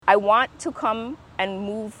I want to come and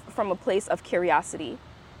move from a place of curiosity.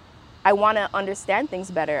 I want to understand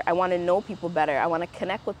things better. I want to know people better. I want to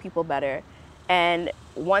connect with people better. And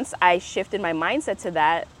once I shifted my mindset to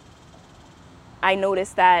that, I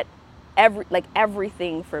noticed that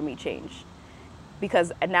everything for me changed,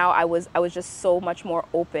 because now I was just so much more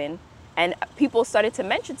open, and people started to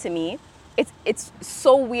mention to me, it's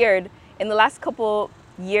so weird. In the last couple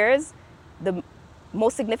years, the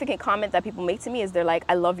most significant comment that people make to me is they're like,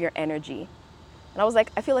 "I love your energy." And I was like,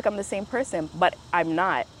 I feel like I'm the same person, but I'm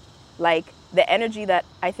not. Like, the energy that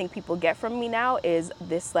I think people get from me now is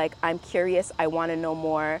this, like, I'm curious, I want to know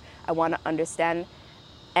more, I want to understand,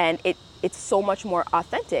 and it's so much more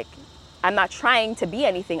authentic. I'm not trying to be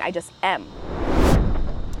anything, I just am.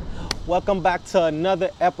 Welcome back to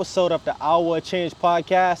another episode of the Hour of Change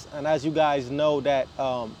podcast. And as you guys know, that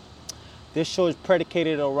this show is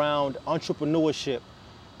predicated around entrepreneurship,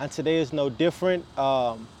 and today is no different.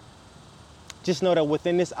 Just know that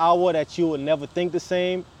within this hour that you will never think the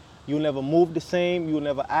same, you'll never move the same, you'll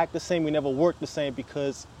never act the same, you never work the same,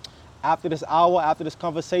 because after this hour, after this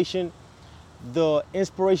conversation, the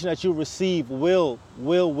inspiration that you receive will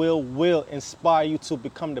inspire you to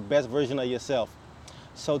become the best version of yourself.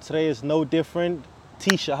 So today is no different.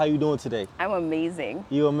 Tisha, how you doing today? I'm amazing.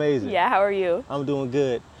 You amazing? Yeah, how are you? I'm doing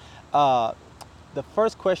good. The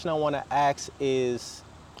first question I want to ask is,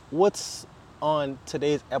 what's on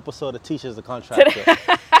today's episode of Tisha's a Contractor?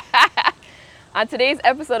 On today's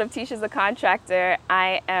episode of Tisha's a Contractor,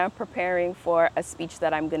 I am preparing for a speech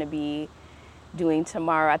that I'm going to be doing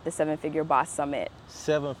tomorrow at the 7-Figure Boss Summit.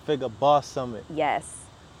 7-Figure Boss Summit. Yes.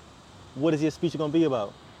 What is your speech going to be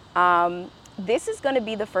about? This is going to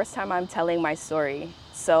be the first time I'm telling my story.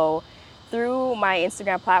 So through my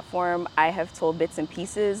Instagram platform, I have told bits and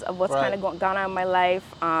pieces of what's kind of gone on in my life,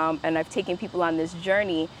 and I've taken people on this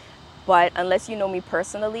journey. But unless you know me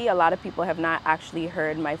personally, a lot of people have not actually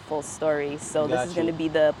heard my full story. So this is going to be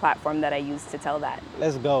the platform that I use to tell that.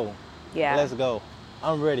 Let's go. Yeah. Let's go.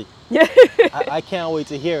 I'm ready. Yeah. I can't wait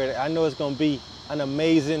to hear it. I know it's going to be an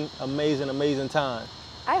amazing time.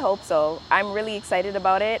 I hope so. I'm really excited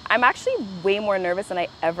about it. I'm actually way more nervous than I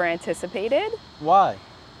ever anticipated. Why?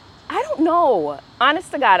 I don't know.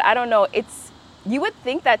 Honest to God, I don't know. You would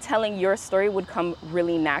think that telling your story would come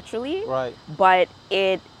really naturally. Right. But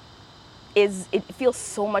it feels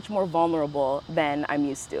so much more vulnerable than I'm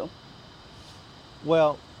used to.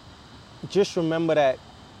 Well, just remember that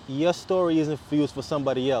your story isn't for you, it's for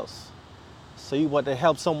somebody else. So you want to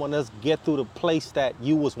help someone else get through the place that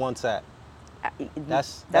you was once at.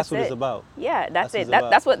 That's what it's about. Yeah, that's it.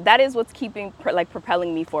 That is what's keeping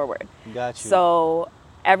propelling me forward. Got you. So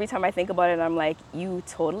every time I think about it, I'm like, you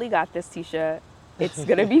totally got this, Tisha. It's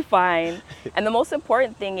gonna be fine. And the most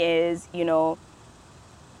important thing is,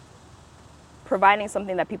 providing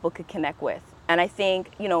something that people could connect with. And I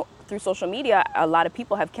think, through social media, a lot of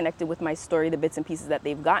people have connected with my story, the bits and pieces that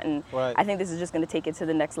they've gotten. Right. I think this is just going to take it to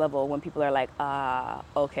the next level when people are like,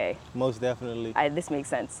 okay. Most definitely. This makes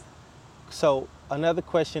sense. So another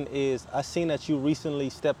question is, I seen that you recently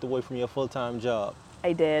stepped away from your full-time job.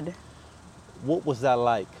 I did. What was that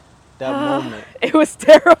like, that moment? It was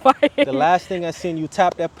terrifying. The last thing I seen, you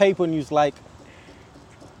tapped that paper and you was like,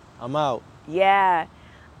 I'm out. Yeah.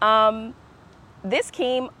 This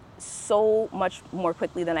came so much more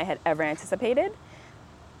quickly than I had ever anticipated.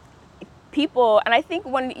 People, and I think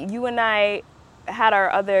when you and I had our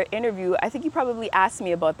other interview, I think you probably asked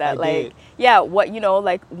me about that. I did. Yeah, what,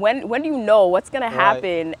 when do you know what's going to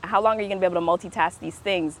happen? How long are you going to be able to multitask these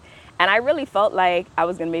things? And I really felt like I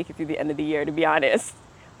was going to make it through the end of the year, to be honest.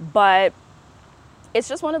 But it's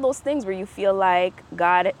just one of those things where you feel like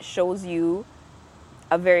God shows you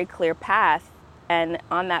a very clear path. And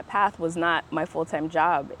on that path was not my full-time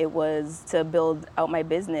job. It was to build out my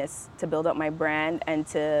business, to build out my brand, and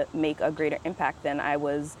to make a greater impact than I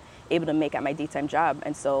was able to make at my daytime job.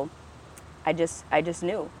 And so I just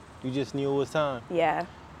knew. You just knew it was time. Yeah.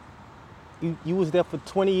 You was there for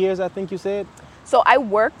 20 years, I think you said? So I've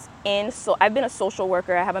been a social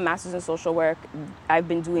worker. I have a master's in social work. I've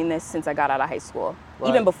been doing this since I got out of high school. Right.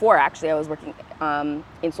 Even before, actually, I was working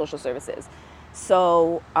in social services.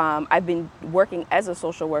 So I've been working as a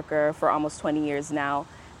social worker for almost 20 years now.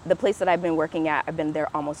 The place that I've been working at, I've been there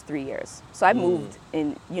almost 3 years. So I've moved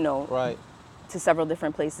in, to several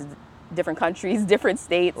different places, different countries, different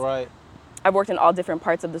states. Right. I've worked in all different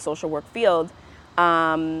parts of the social work field.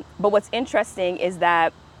 But what's interesting is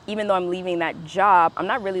that even though I'm leaving that job, I'm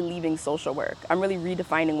not really leaving social work. I'm really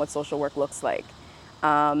redefining what social work looks like.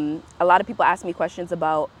 A lot of people ask me questions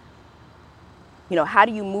about, how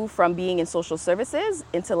do you move from being in social services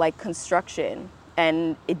into construction?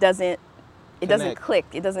 And it doesn't it doesn't click,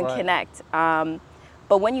 it doesn't connect.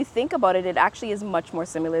 But when you think about it, it actually is much more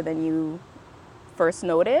similar than you first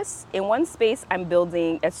notice. In one space, I'm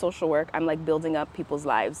building, at social work, I'm like building up people's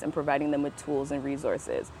lives and providing them with tools and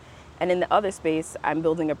resources. And in the other space, I'm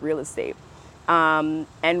building up real estate. And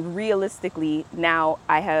realistically, now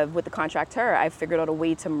I have, with the contractor, I've figured out a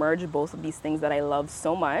way to merge both of these things that I love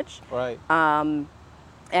so much. Right. And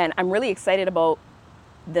I'm really excited about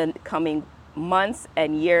the coming months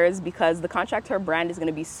and years, because the contractor brand is going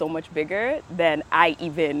to be so much bigger than I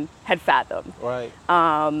even had fathomed. Right.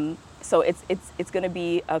 So it's going to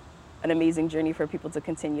be an amazing journey for people to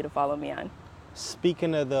continue to follow me on.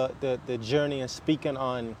 Speaking of the journey and speaking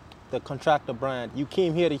on the contractor brand, you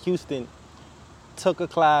came here to Houston, took a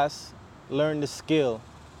class, learned the skill.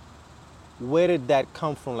 Where did that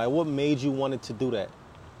come from? Like, what made you wanted to do that?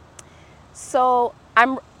 So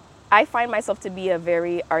I find myself to be a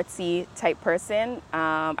very artsy type person.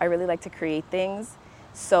 I really like to create things.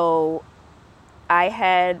 So I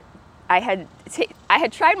had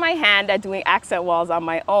tried my hand at doing accent walls on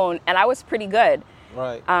my own, and I was pretty good.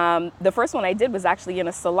 Right. The first one I did was actually in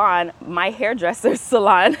a salon, my hairdresser's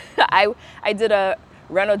salon. I did a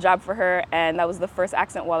reno job for her, and that was the first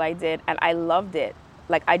accent wall I did, and I loved it.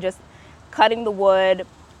 Like, I just cutting the wood,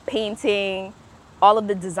 painting, all of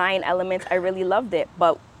the design elements, I really loved it.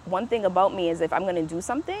 But one thing about me is, if I'm going to do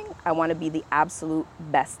something, I want to be the absolute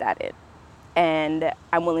best at it. And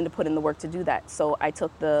I'm willing to put in the work to do that. So I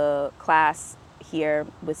took the class here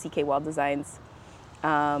with CK Wall Designs,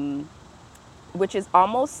 which is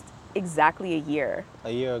almost exactly a year.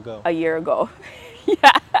 A year ago. A year ago.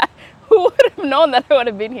 Yeah. Who would have known that I would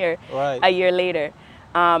have been here a year later?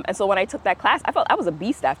 And so when I took that class, I felt I was a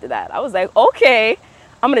beast after that. I was like, okay,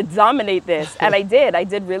 I'm going to dominate this. And I did. I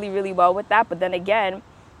did really, really well with that. But then again,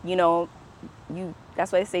 you know,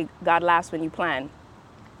 that's why they say God laughs when you plan.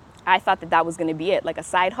 I thought that was going to be it, like a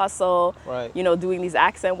side hustle, you know, doing these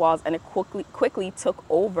accent walls, and it quickly took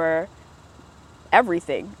over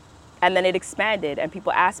everything. And then it expanded, and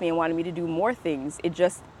people asked me and wanted me to do more things. It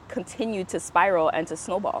just continued to spiral and to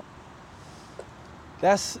snowball.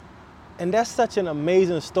 That's such an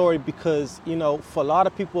amazing story, because, you know, for a lot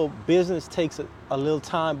of people, business takes a little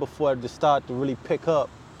time before it start to really pick up.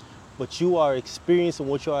 But you are experiencing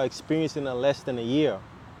what you are experiencing in less than a year.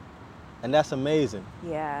 And that's amazing.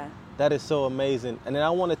 Yeah. That is so amazing. And then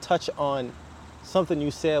I want to touch on something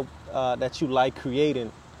you said that you like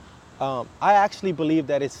creating. I actually believe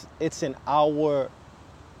that it's in our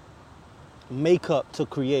makeup to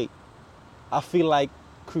create. I feel like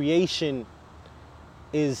creation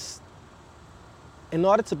is, in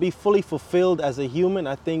order to be fully fulfilled as a human,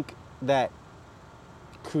 I think that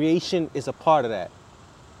creation is a part of that.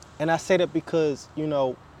 And I say that because, you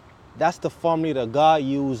know, that's the formula that God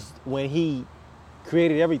used when he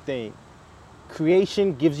created everything.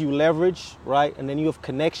 Creation gives you leverage, right? And then you have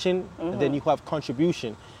connection, and then you have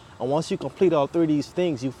contribution. And once you complete all three of these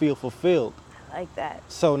things, you feel fulfilled. I like that.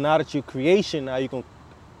 So now that you're creation, now you're going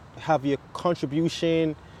to have your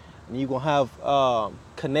contribution, and you're going to have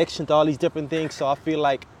connection to all these different things. So I feel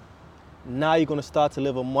like now you're going to start to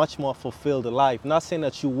live a much more fulfilled life. Not saying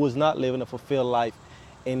that you was not living a fulfilled life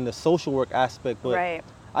in the social work aspect, but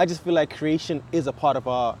I just feel like creation is a part of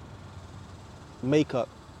our makeup.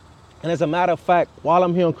 And as a matter of fact, while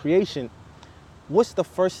I'm here on creation, what's the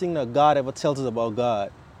first thing that God ever tells us about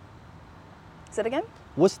God? Say it again?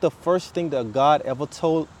 What's the first thing that God ever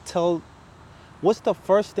what's the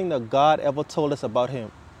first thing that God ever told us about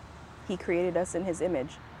him? He created us in his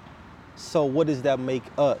image. So what does that make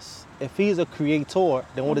us? If he's a creator,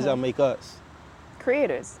 then what does that make us?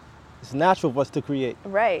 Creators. It's natural for us to create.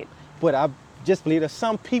 Right. But I just believe that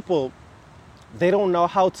some people, they don't know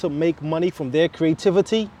how to make money from their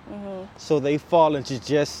creativity. So they fall into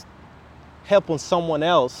just helping someone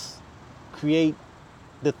else create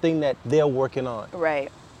the thing that they're working on.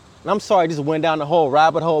 Right. And I'm sorry I just went down the whole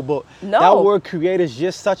rabbit hole, but no, that word creator is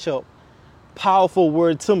just such a powerful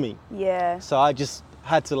word to me. Yeah. So I just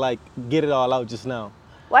had to like get it all out just now.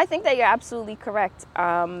 Well, I think that you're absolutely correct.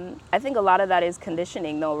 I think a lot of that is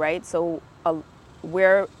conditioning though, right? So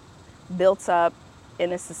we're built up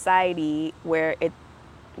in a society where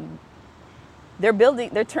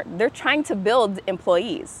they're trying to build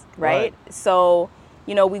employees, right? So,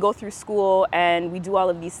 you know, we go through school and we do all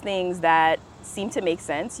of these things that seem to make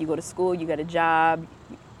sense. You go to school, you get a job,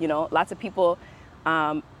 you know, lots of people,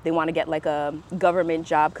 they want to get like a government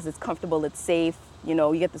job because it's comfortable, it's safe, you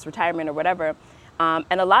know, you get this retirement or whatever. And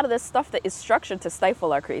a lot of this stuff that is structured to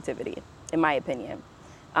stifle our creativity, in my opinion.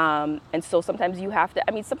 And so sometimes you have to,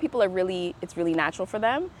 I mean, some people it's really natural for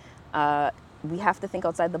them. We have to think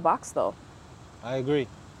outside the box though. I agree.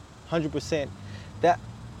 100%. That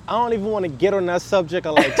I don't even want to get on that subject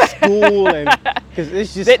of like school and because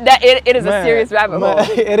it's just it is a serious rabbit hole.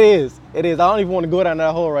 It is. I don't even want to go down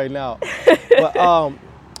that hole right now. But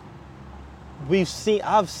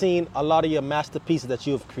I've seen a lot of your masterpieces that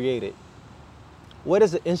you have created. Where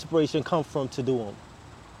does the inspiration come from to do them?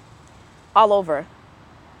 All over.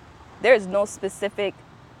 There's no specific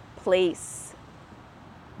place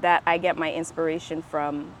that I get my inspiration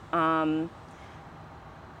from.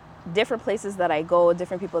 Different places that I go,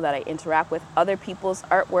 different people that I interact with, other people's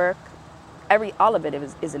artwork, all of it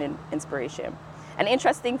is an inspiration. An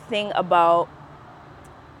interesting thing about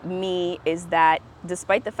me is that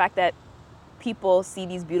despite the fact that people see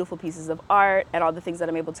these beautiful pieces of art and all the things that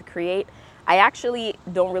I'm able to create, I actually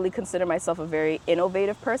don't really consider myself a very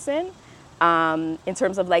innovative person in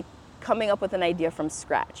terms of like coming up with an idea from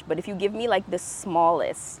scratch. But if you give me like the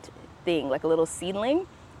smallest thing, like a little seedling,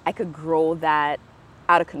 I could grow that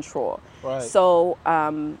out of control. Right. So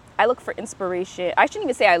I look for inspiration. I shouldn't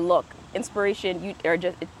even say I look. Inspiration,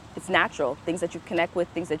 it's natural. Things that you connect with,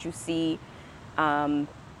 things that you see. I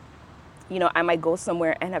might go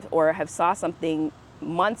somewhere and have saw something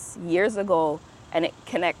months, years ago, and it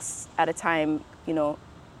connects at a time, in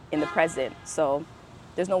the present. So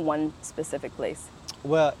there's no one specific place.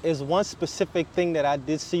 Well, is one specific thing that I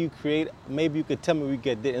did see you create. Maybe you could tell me where you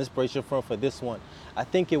get the inspiration from for this one. I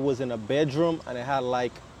think it was in a bedroom and it had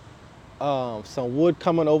like some wood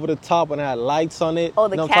coming over the top and it had lights on it. Oh,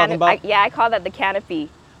 the canopy. I call that the canopy.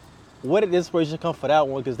 Where did the inspiration come for that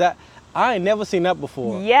one? Because I ain't never seen that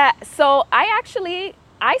before. Yeah, so I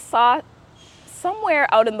saw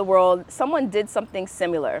somewhere out in the world, someone did something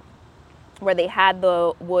similar where they had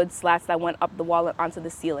the wood slats that went up the wall and onto the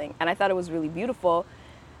ceiling. And I thought it was really beautiful.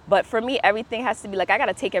 But for me, everything has to be like, I got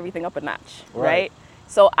to take everything up a notch, right?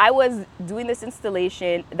 So I was doing this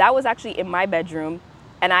installation. That was actually in my bedroom.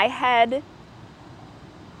 And I had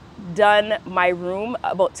done my room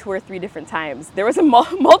about 2 or 3 different times. There was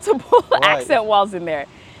multiple accent walls in there.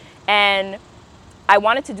 And I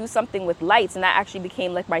wanted to do something with lights. And that actually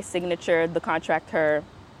became like my signature, the contractor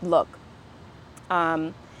look.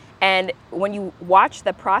 And when you watch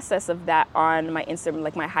the process of that on my Instagram,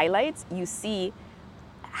 like my highlights, you see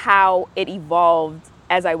how it evolved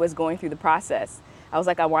as I was going through the process. I was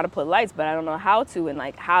like, I want to put lights, but I don't know how to, and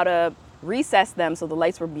like how to recess them so the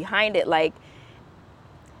lights were behind it. Like,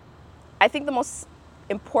 I think the most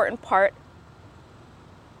important part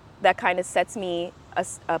that kind of sets me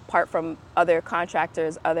apart from other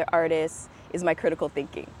contractors, other artists, is my critical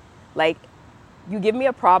thinking. Like, you give me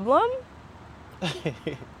a problem,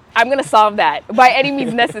 I'm going to solve that by any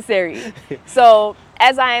means necessary. So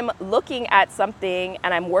as I'm looking at something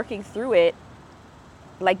and I'm working through it,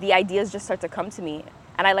 like the ideas just start to come to me.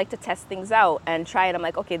 And I like to test things out and try it. I'm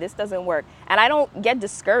like, okay, this doesn't work. And I don't get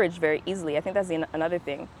discouraged very easily. I think that's another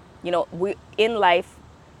thing. In life,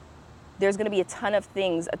 there's going to be a ton of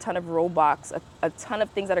things, a ton of roadblocks, a ton of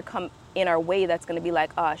things that are come in our way that's going to be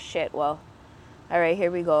like, oh, shit, well, all right,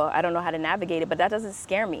 here we go. I don't know how to navigate it, but that doesn't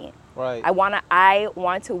scare me. Right. I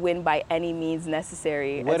want to win by any means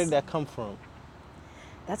necessary. Where did that come from?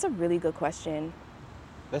 That's a really good question.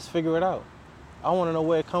 Let's figure it out. I want to know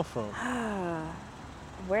where it comes from.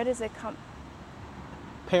 Where does it come?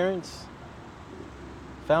 Parents,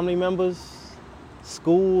 family members,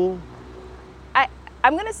 school.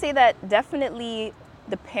 I'm going to say that definitely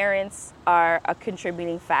the parents are a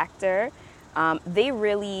contributing factor. My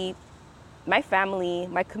family,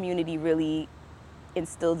 my community really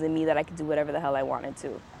instilled in me that I could do whatever the hell I wanted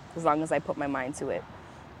to, as long as I put my mind to it.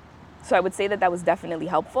 So I would say that was definitely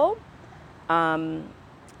helpful. But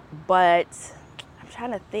I'm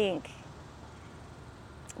trying to think.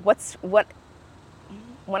 When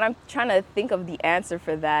I'm trying to think of the answer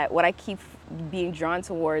for that, what I keep being drawn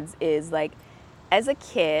towards is like, as a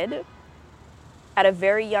kid, at a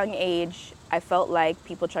very young age, I felt like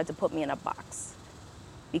people tried to put me in a box.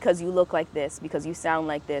 Because you look like this, because you sound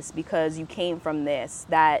like this, because you came from this,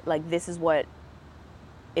 that like this is what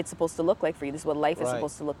it's supposed to look like for you. This is what life is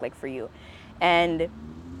supposed to look like for you. And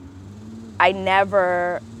I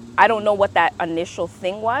don't know what that initial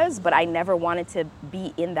thing was, but I never wanted to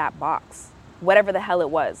be in that box, whatever the hell it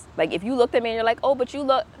was. Like if you looked at me and you're like, oh, but you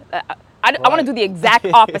look, I want to do the exact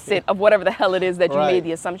opposite of whatever the hell it is that you made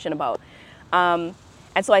the assumption about. And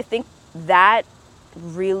so I think that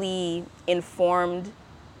really informed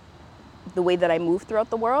the way that I move throughout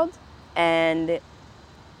the world. And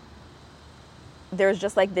there's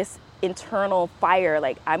just like this internal fire,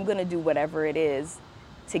 like I'm going to do whatever it is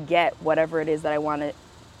to get whatever it is that I want to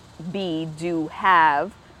be, do,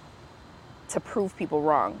 have, to prove people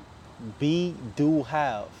wrong. Be, do,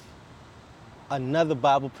 have. Another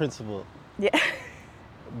Bible principle. Yeah.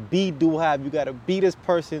 Be, do, have. You got to be this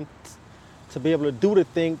person to be able to do the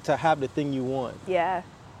thing, to have the thing you want. Yeah.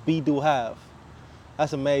 Be, do, have.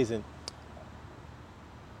 That's amazing.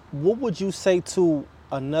 What would you say to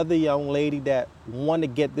another young lady that want to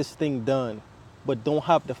get this thing done, but don't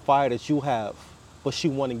have the fire that you have, but she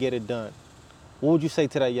want to get it done? What would you say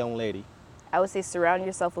to that young lady? I would say surround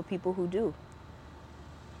yourself with people who do.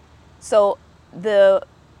 So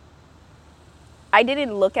I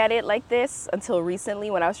didn't look at it like this until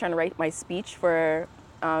recently when I was trying to write my speech for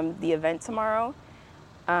the event tomorrow.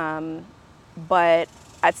 But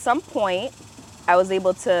at some point, I was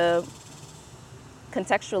able to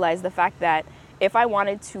contextualize the fact that if I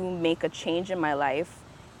wanted to make a change in my life,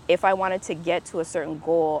 if I wanted to get to a certain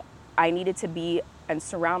goal, I needed to be and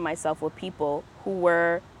surround myself with people who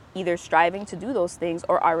were either striving to do those things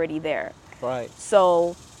or already there. Right.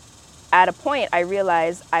 So at a point, I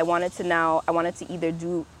realized I wanted to either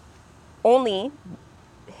do only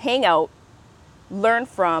hang out, learn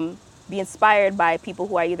from, be inspired by people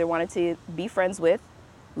who I either wanted to be friends with,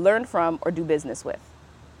 learn from, or do business with.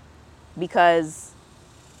 Because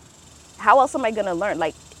how else am I going to learn?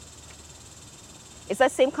 Like, it's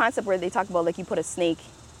that same concept where they talk about, like, you put a snake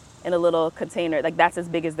in a little container, like, that's as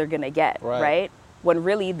big as they're going to get, right? When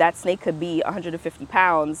really that snake could be 150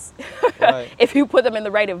 pounds Right. if you put them in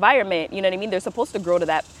the right environment. You know what I mean? They're supposed to grow to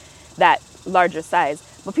that larger size.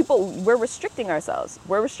 But we're restricting ourselves.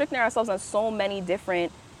 We're restricting ourselves on so many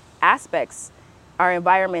different aspects. Our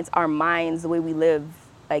environments, our minds, the way we live.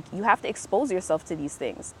 Like, you have to expose yourself to these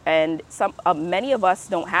things. And many of us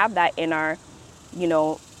don't have that in our,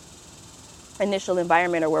 initial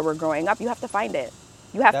environment or where we're growing up. You have to find it.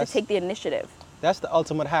 You have to take the initiative. That's the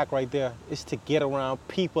ultimate hack right there, is to get around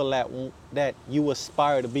people that you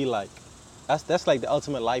aspire to be like. That's like the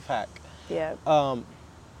ultimate life hack. Yeah.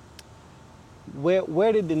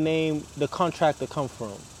 Where did the name The Contractor come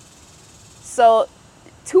from? So,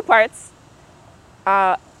 2 parts.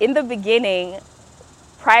 In the beginning,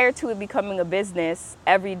 prior to it becoming a business,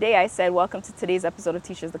 every day I said, welcome to today's episode of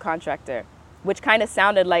Tisha's The Contractor, which kind of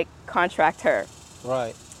sounded like contract her.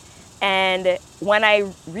 Right. And when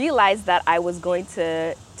I realized that I was going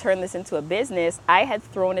to turn this into a business, I had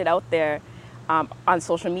thrown it out there on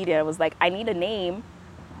social media. I was like, I need a name.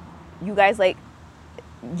 You guys, like,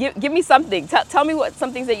 give me something. Tell me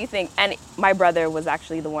some things that you think. And my brother was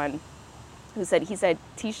actually the one who said,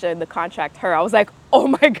 Tisha, The Contract Her. I was like, oh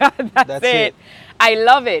my God, that's it. I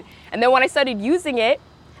love it. And then when I started using it,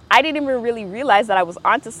 I didn't even really realize that I was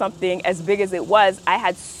onto something as big as it was. I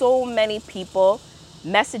had so many people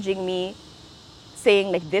messaging me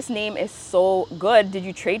saying, like, this name is so good. Did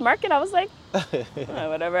you trademark it? I was like, oh,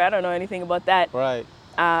 whatever. I don't know anything about that. Right.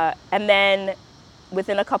 And then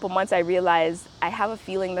within a couple months, I realized I have a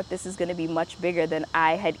feeling that this is going to be much bigger than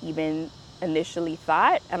I had even initially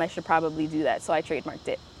thought, and I should probably do that. So I trademarked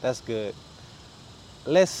it. That's good.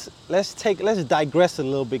 Let's digress a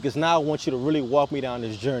little bit, because now I want you to really walk me down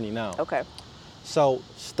this journey now. Okay. So,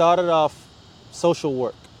 started off social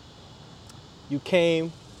work. You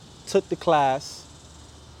came, took the class.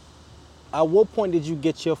 At what point did you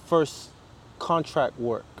get your first contract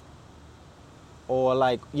work? Or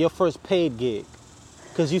like your first paid gig?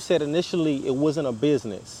 Because you said initially it wasn't a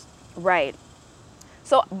business. Right.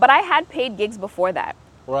 So, but I had paid gigs before that.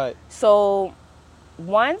 Right. So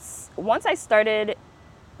once I started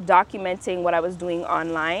documenting what I was doing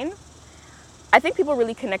online, I think people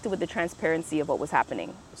really connected with the transparency of what was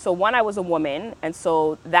happening. So one, I was a woman, and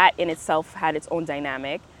so that in itself had its own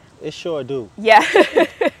dynamic. It sure do. Yeah.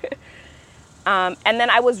 And then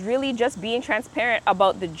I was really just being transparent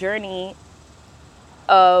about the journey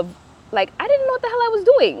of, like, I didn't know what the hell I was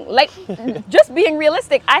doing. Like, just being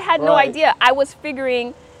realistic. I had no idea. I was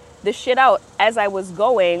figuring the shit out as I was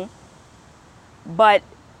going, but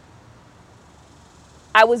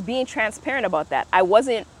I was being transparent about that. I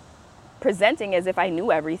wasn't presenting as if I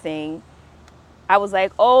knew everything. I was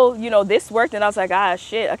like, oh, this worked. And I was like,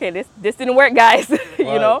 shit. Okay, this didn't work, guys. You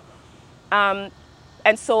know?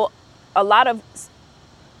 And so a lot of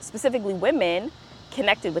specifically women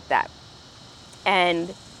connected with that.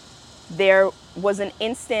 And there was an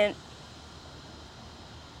instant,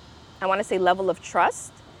 I want to say, level of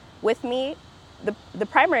trust with me. The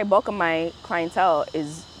primary bulk of my clientele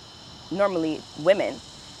is normally women.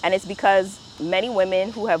 And it's because many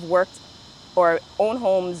women who have worked or own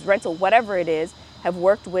homes, rental, whatever it is, have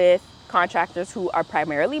worked with contractors who are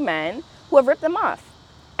primarily men who have ripped them off.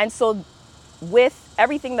 And so with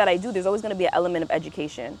everything that I do, there's always going to be an element of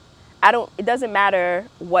education. It doesn't matter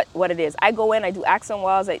what it is. I go in, I do accent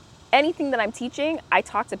walls, anything that I'm teaching, I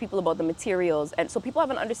talk to people about the materials, and so people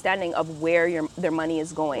have an understanding of where their money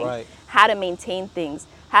is going, Right. how to maintain things,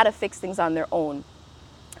 how to fix things on their own.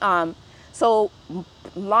 So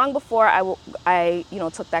long before I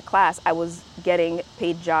took that class, I was getting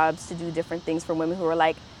paid jobs to do different things for women who were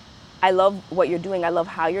like, I love what you're doing, I love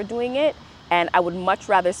how you're doing it, and I would much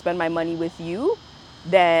rather spend my money with you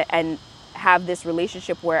and have this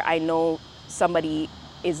relationship where I know somebody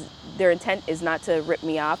their intent is not to rip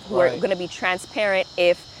me off, who are Right. going to be transparent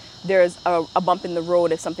if there's a bump in the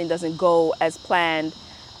road, if something doesn't go as planned.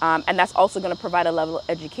 And that's also going to provide a level of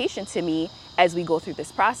education to me as we go through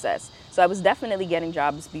this process. So I was definitely getting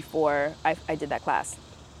jobs before I did that class.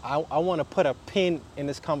 I want to put a pin in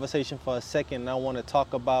this conversation for a second. And I want to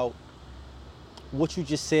talk about what you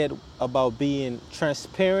just said about being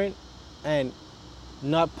transparent and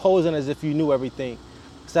not posing as if you knew everything.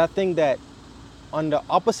 Because I think that on the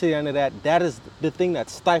opposite end of that, that is the thing that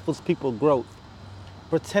stifles people's growth.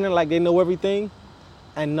 Pretending like they know everything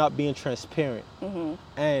and not being transparent. Mm-hmm.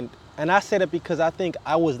 And I say that because I think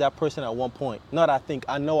I was that person at one point.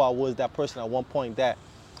 I know I was that person at one point that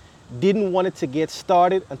didn't want it to get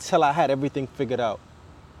started until I had everything figured out.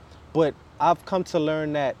 But I've come to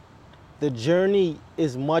learn that the journey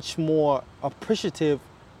is much more appreciative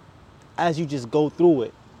as you just go through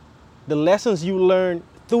it. The lessons you learn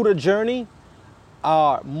through the journey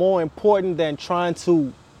are more important than trying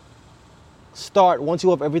to start once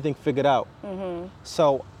you have everything figured out. Mm-hmm.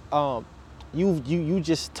 So you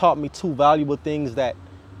just taught me two valuable things that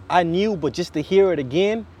I knew, but just to hear it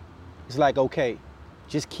again, it's like, okay,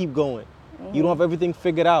 just keep going. Mm-hmm. You don't have everything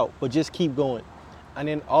figured out, but just keep going. And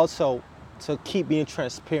then also to keep being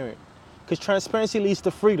transparent, because transparency leads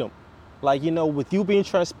to freedom. Like, with you being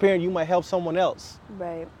transparent, you might help someone else.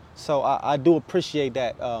 Right. So I do appreciate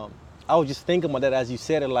that. I was just thinking about that as you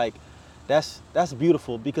said it, like, that's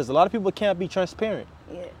beautiful, because a lot of people can't be transparent.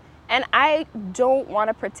 Yeah. And I don't want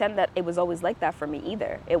to pretend that it was always like that for me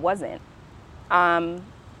either. It wasn't.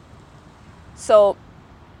 So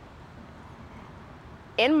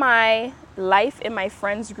in my life, in my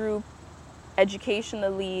friends group,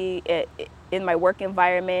 educationally, in my work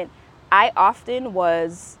environment, I often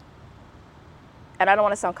was, and I don't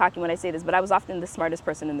want to sound cocky when I say this, but I was often the smartest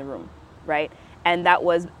person in the room, right? And that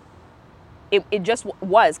was, it just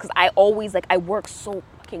was, because I always, I work so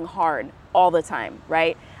fucking hard all the time,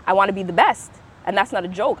 right? I want to be the best, and that's not a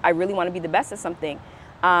joke. I really want to be the best at something.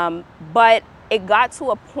 But it got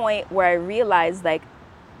to a point where I realized,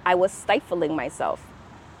 I was stifling myself.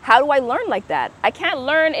 How do I learn like that? I can't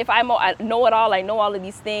learn if I know it all, I know all of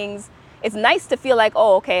these things. It's nice to feel like,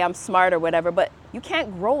 oh, okay, I'm smart or whatever, but you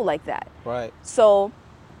can't grow like that. Right. So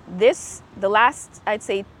the last, I'd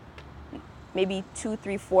say, maybe 2,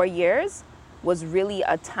 3, 4 years was really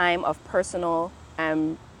a time of personal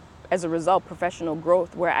and, as a result, professional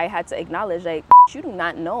growth, where I had to acknowledge, you do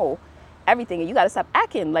not know everything, and you got to stop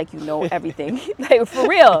acting like you know everything, for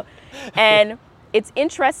real. And it's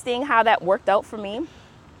interesting how that worked out for me.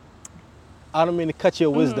 I don't mean to cut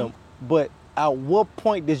your wisdom, but at what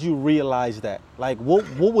point did you realize that?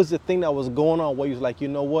 What was the thing that was going on where you was like, you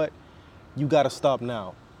know what, you got to stop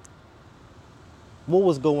now? What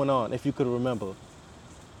was going on, if you could remember?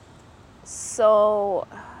 So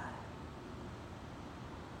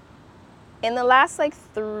in the last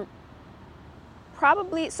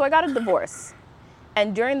probably, so I got a divorce,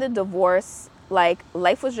 and during the divorce,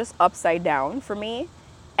 life was just upside down for me,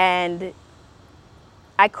 and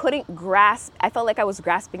I couldn't grasp, I felt like I was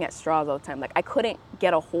grasping at straws all the time. I couldn't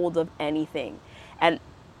get a hold of anything. And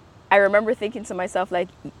I remember thinking to myself,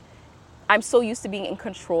 I'm so used to being in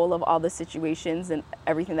control of all the situations and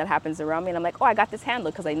everything that happens around me. And I'm like, oh, I got this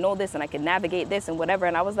handled because I know this and I can navigate this and whatever.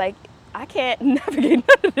 And I was like, I can't navigate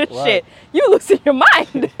none of this shit. You losing your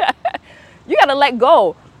mind. You got to let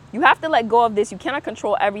go. You have to let go of this. You cannot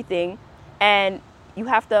control everything. And you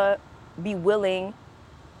have to be willing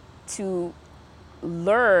to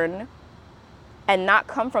learn and not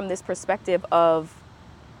come from this perspective of,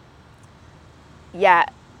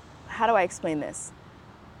 how do I explain this?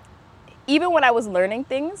 Even when I was learning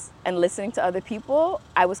things and listening to other people,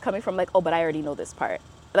 I was coming from but I already know this part.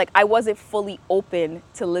 I wasn't fully open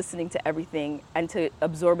to listening to everything and to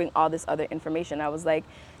absorbing all this other information. I was like,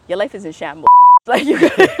 your life is in shambles.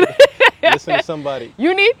 Listen to somebody.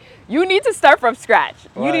 You need to start from scratch.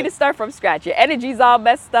 Right. You need to start from scratch. Your energy's all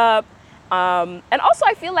messed up. And also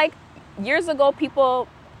I feel like years ago,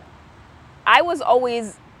 I was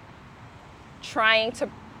always trying to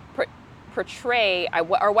portray,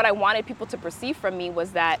 or what I wanted people to perceive from me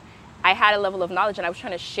was that I had a level of knowledge and I was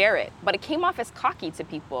trying to share it, but it came off as cocky to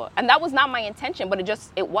people. And that was not my intention, but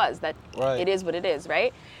it was that Right. It is what it is,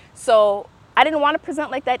 right? So I didn't want to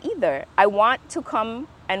present like that either. I want to come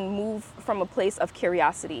and move from a place of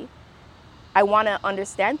curiosity. I want to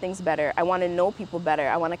understand things better. I want to know people better.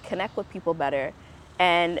 I want to connect with people better.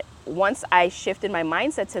 And once I shifted my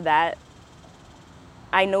mindset to that,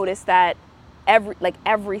 I noticed that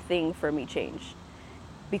everything for me changed,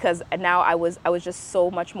 because now I was just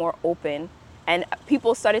so much more open, and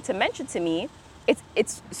people started to mention to me,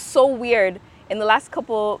 it's so weird. In the last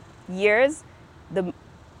couple years, the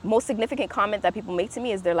most significant comment that people make to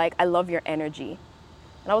me is they're like, "I love your energy,"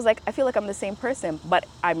 and I was like, I feel like I'm the same person, but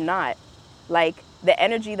I'm not. Like, the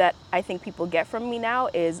energy that I think people get from me now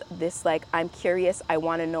is this, like, I'm curious, I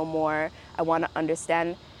want to know more, I want to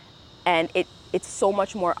understand, and it's so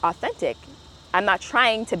much more authentic. I'm not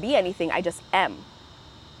trying to be anything, I just am.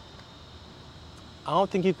 I don't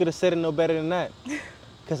think you could have said it no better than that.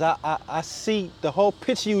 Because I see the whole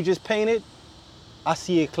picture you just painted, I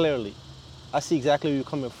see it clearly. I see exactly where you're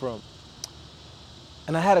coming from.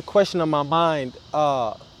 And I had a question on my mind.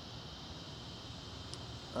 I'm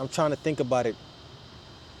trying to think about it.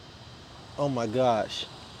 Oh my gosh.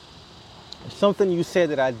 Something you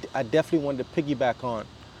said that I definitely wanted to piggyback on.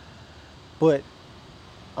 But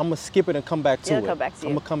I'm going to skip it and come back to it. Come back to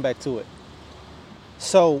I'm going to come back to it.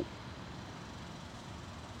 So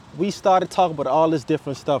we started talking about all this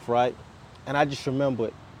different stuff, right? And I just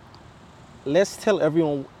remembered, let's tell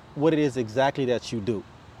everyone what it is exactly that you do.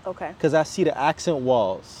 Okay. Because I see the accent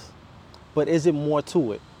walls, but is it more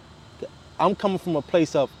to it? I'm coming from a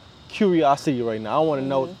place of curiosity right now. I want to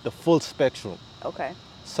know the full spectrum. Okay.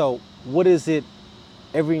 So what is it,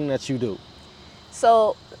 everything that you do?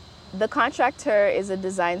 So the contractor is a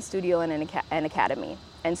design studio and an academy.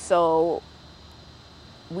 And so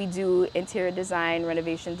we do interior design,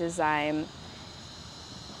 renovation design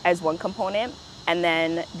as one component. And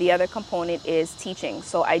then the other component is teaching.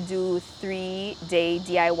 So I do 3-day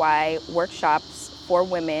DIY workshops for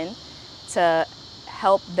women to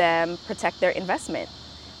help them protect their investment,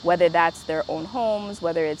 whether that's their own homes,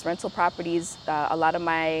 whether it's rental properties. A lot of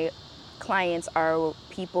my clients are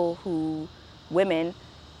women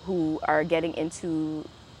who are getting into,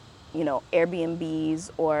 Airbnbs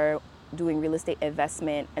or doing real estate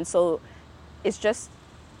investment. And so it's just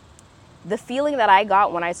the feeling that I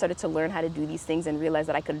got when I started to learn how to do these things and realize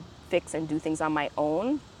that I could fix and do things on my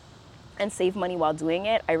own and save money while doing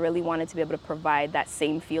it. I really wanted to be able to provide that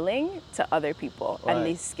same feeling to other people. Right. And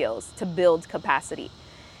these skills to build capacity.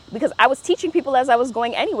 Because I was teaching people as I was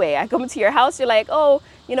going anyway. I come into your house, you're like, oh,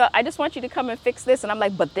 I just want you to come and fix this. And I'm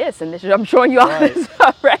like, but this and this, I'm showing you all this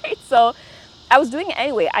stuff, right? So I was doing it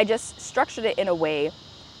anyway. I just structured it in a way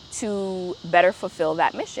to better fulfill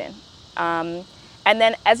that mission. And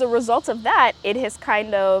then as a result of that, it has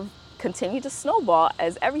kind of continued to snowball,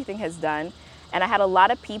 as everything has done. And I had a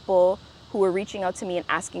lot of people who were reaching out to me and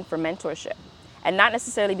asking for mentorship. And not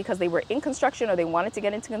necessarily because they were in construction or they wanted to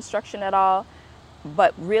get into construction at all,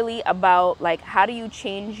 but really about, like, how do you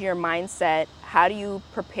change your mindset? How do you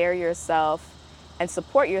prepare yourself and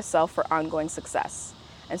support yourself for ongoing success?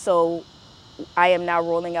 And so I am now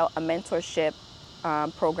rolling out a mentorship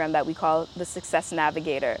program that we call the Success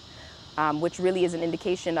Navigator, which really is an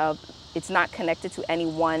indication of, it's not connected to any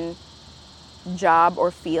one job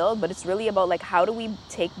or field, but it's really about, like, how do we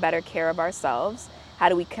take better care of ourselves? How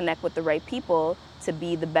do we connect with the right people to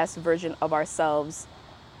be the best version of ourselves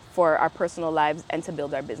for our personal lives and to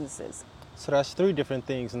build our businesses? So that's 3 different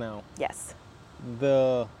things now. Yes.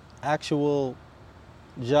 The actual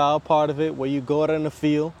job part of it, where you go out in the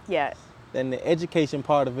field. Yeah. Then the education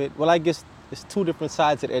part of it. Well, I guess it's 2 different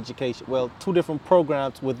sides of education. Well, 2 different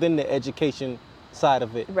programs within the education side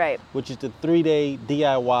of it. Right. Which is the 3-day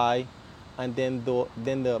DIY and then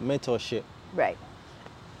the mentorship. Right.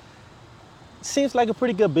 Seems like a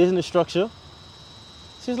pretty good business structure.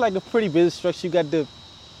 You got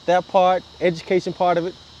that part, education part of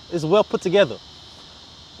it is well put together.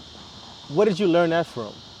 Where did you learn that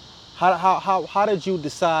from? How did you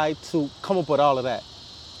decide to come up with all of that?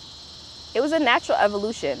 It was a natural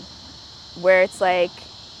evolution where it's like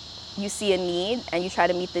you see a need and you try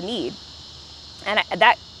to meet the need. And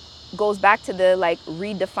that goes back to the, like,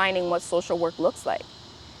 redefining what social work looks like,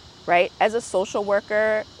 right? As a social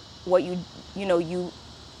worker, what you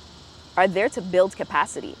are there to build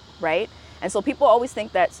capacity, right? And so people always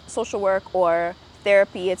think that social work or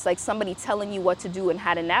therapy, it's like somebody telling you what to do and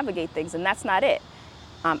how to navigate things, and that's not it.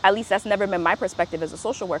 At least that's never been my perspective as a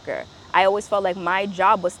social worker. I always felt like my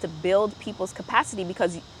job was to build people's capacity,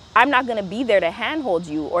 because I'm not going to be there to handhold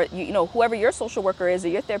you, or whoever your social worker is or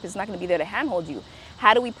your therapist is not going to be there to handhold you.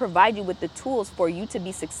 How do we provide you with the tools for you to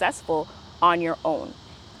be successful on your own?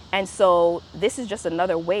 And so this is just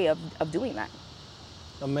another way of doing that.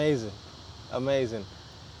 Amazing. Amazing.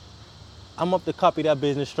 I'm up to copy that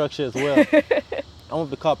business structure as well. I'm up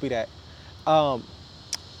to copy that.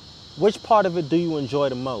 Which part of it do you enjoy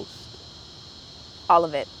the most? All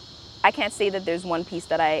of it. I can't say that there's one piece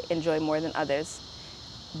that I enjoy more than others.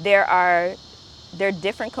 There are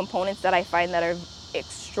different components that I find that are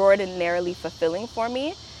extraordinarily fulfilling for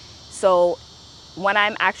me. So when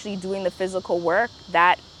I'm actually doing the physical work,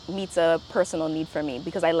 that meets a personal need for me,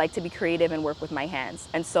 because I like to be creative and work with my hands.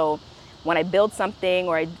 And so when I build something,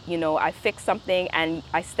 or I fix something, and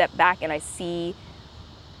I step back and I see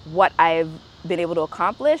what I've been able to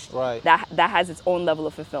accomplish, right, that has its own level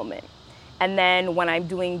of fulfillment. And then when I'm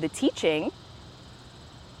doing the teaching,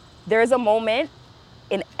 there's a moment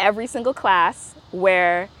in every single class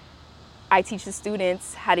where I teach the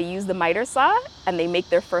students how to use the miter saw, and they make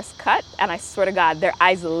their first cut, and I swear to God, their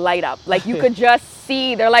eyes light up. Like, you could just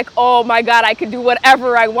see, they're like, oh my God, I could do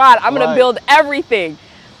whatever I want. I'm gonna build everything.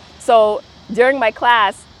 So during my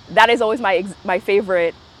class, that is always my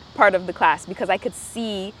favorite part of the class, because I could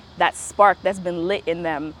see that spark that's been lit in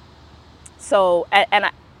them. So, and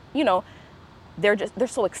I, they're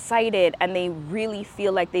so excited, and they really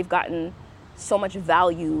feel like they've gotten so much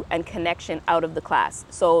value and connection out of the class.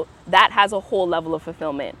 So that has a whole level of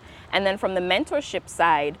fulfillment. And then from the mentorship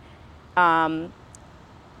side, a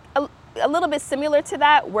little bit similar to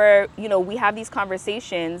that, where we have these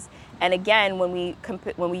conversations, and again, when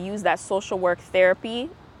we use that social work therapy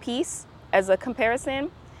piece as a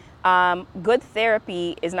comparison, good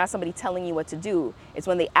therapy is not somebody telling you what to do. It's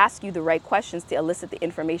when they ask you the right questions to elicit the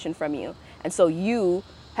information from you. And so you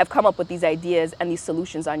have come up with these ideas and these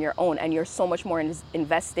solutions on your own, and you're so much more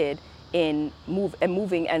invested in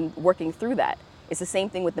moving and working through that. It's the same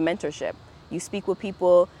thing with the mentorship. You speak with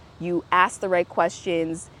people, you ask the right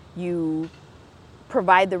questions, you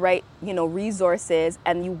provide the right, resources,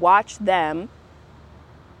 and you watch them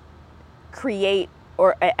create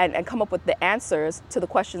and come up with the answers to the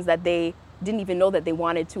questions that they didn't even know that they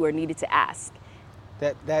wanted to or needed to ask.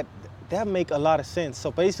 That make a lot of sense.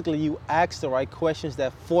 So basically, you ask the right questions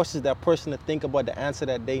that forces that person to think about the answer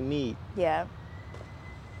that they need. Yeah.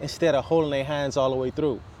 Instead of holding their hands all the way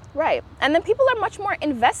through. Right. And then people are much more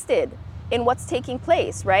invested in what's taking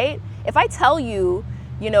place, right? If I tell you,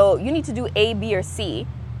 you need to do A, B, or C,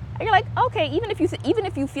 and you're like, okay, even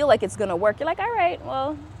if you feel like it's gonna work, you're like, all right,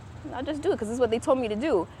 well, I'll just do it because this is what they told me to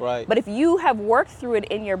do. Right. But if you have worked through it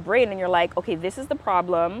in your brain and you're like, okay, this is the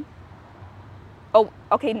problem. Oh,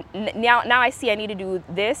 okay, now I see I need to do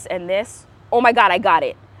this and this. Oh my God, I got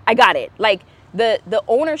it. Like the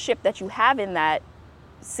ownership that you have in that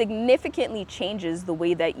significantly changes the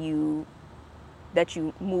way that you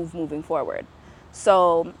moving forward.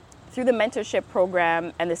 So through the mentorship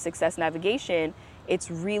program and the success navigation,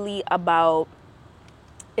 it's really about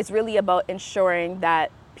ensuring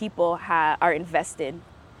that people are invested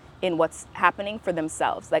in what's happening for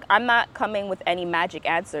themselves. Like, I'm not coming with any magic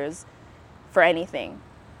answers for anything,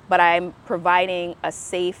 but I'm providing a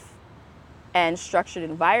safe and structured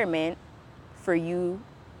environment for you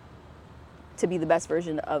to be the best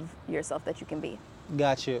version of yourself that you can be.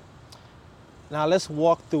 Gotcha. Now let's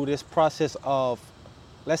walk through this process of,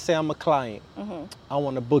 let's say I'm a client. Mm-hmm. I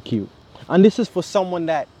want to book you. And this is for someone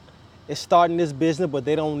that is starting this business, but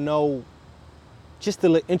they don't know just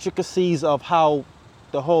the intricacies of how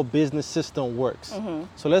the whole business system works. Mm-hmm.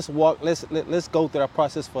 So let's go through that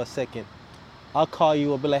process for a second. I'll call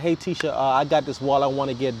you, I'll be like, hey Tisha, I got this wall I want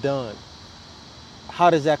to get done. How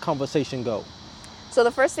does that conversation go? So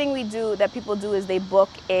the first thing that people do is they book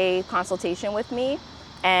a consultation with me,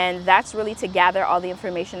 and that's really to gather all the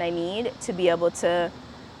information I need to be able to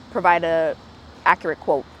provide a accurate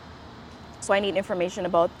quote. So I need information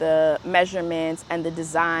about the measurements and the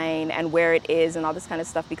design and where it is and all this kind of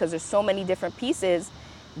stuff, because there's so many different pieces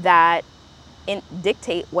that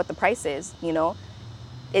dictate what the price is.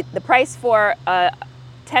 The price for a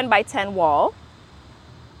 10 by 10 wall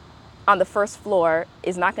on the first floor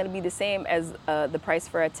is not going to be the same as the price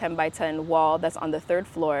for a 10 by 10 wall that's on the third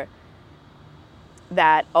floor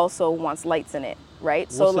that also wants lights in it, right?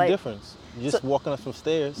 What's the difference? You're just walking up some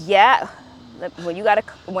stairs. Yeah. When you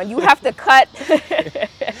have to cut,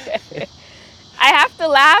 I have to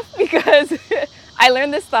laugh because I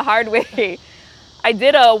learned this the hard way. I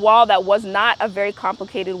did a wall that was not a very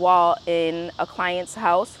complicated wall in a client's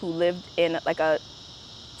house who lived in like a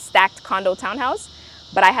stacked condo townhouse,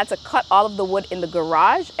 but I had to cut all of the wood in the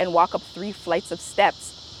garage and walk up 3 flights of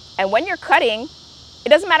steps. And when you're cutting, it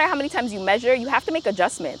doesn't matter how many times you measure, you have to make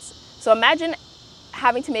adjustments. So imagine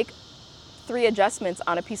having to make 3 adjustments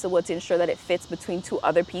on a piece of wood to ensure that it fits between 2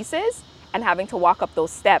 other pieces, and having to walk up those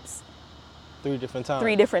steps 3 different times.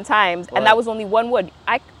 3 different times. Right. And that was only one wood.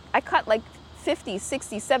 I cut like 50,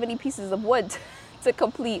 60, 70 pieces of wood to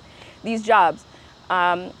complete these jobs.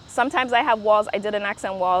 Sometimes I have walls. I did an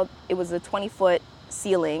accent wall. It was a 20-foot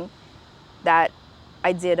ceiling that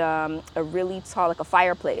I did a really tall, like a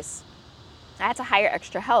fireplace. I had to hire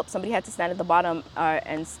extra help. Somebody had to stand at the bottom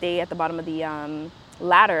and stay at the bottom of the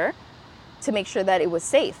ladder to make sure that it was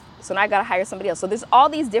safe. So now I got to hire somebody else. So there's all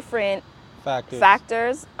these different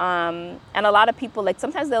factors. And a lot of people, like,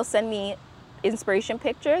 sometimes they'll send me inspiration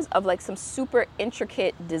pictures of like some super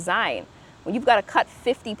intricate design. When you've got to cut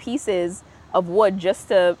 50 pieces of wood just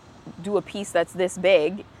to do a piece that's this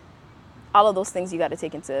big, all of those things you got to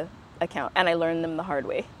take into account. And I learned them the hard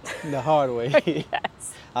way. The hard way.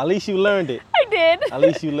 Yes. At least you learned it. I did. At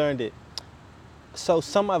least you learned it. So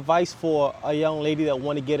some advice for a young lady that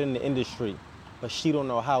want to get in the industry, but she don't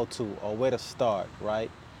know how to or where to start,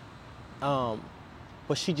 right? But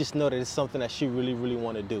she just know that it's something that she really, really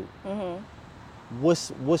want to do. Mm-hmm. What's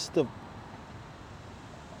the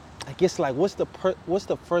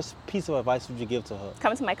first piece of advice would you give to her?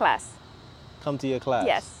 Come to my class. Come to your class.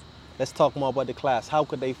 Yes. Let's talk more about the class. How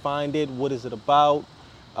could they find it? What is it about?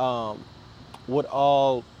 What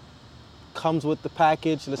all comes with the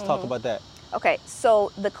package? Let's talk about that. Okay,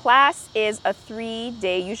 so the class is a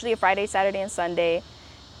 3-day, usually a Friday, Saturday, and Sunday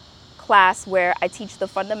class where I teach the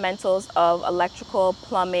fundamentals of electrical,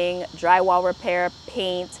 plumbing, drywall repair,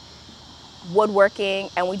 paint, woodworking,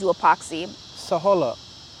 and we do epoxy. So hold up.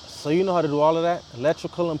 So you know how to do all of that?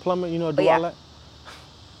 Electrical and plumbing, you know how to do all that?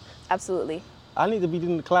 Absolutely. I need to be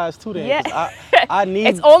in the class too then. Yeah. 'Cause I need...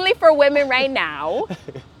 It's only for women right now.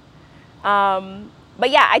 But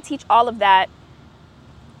yeah, I teach all of that.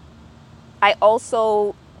 I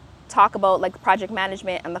also talk about like project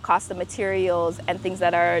management and the cost of materials and things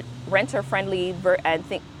that are renter friendly, and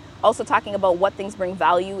also talking about what things bring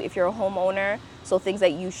value if you're a homeowner. So things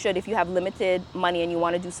that you should, if you have limited money and you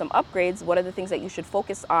want to do some upgrades, what are the things that you should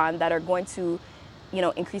focus on that are going to, you know,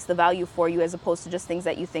 increase the value for you, as opposed to just things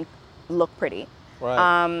that you think look pretty.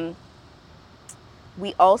 Right.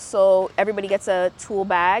 We also, everybody gets a tool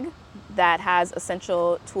bag that has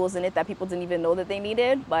essential tools in it that people didn't even know that they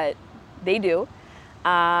needed, but they do.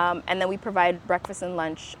 And then we provide breakfast and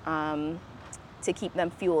lunch to keep them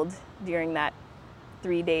fueled during that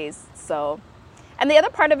 3 days. So, and the other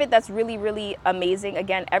part of it that's really, really amazing,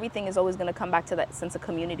 again, everything is always going to come back to that sense of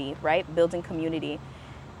community, right? Building community.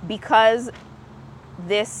 Because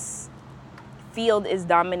this field is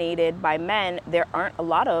dominated by men, there aren't a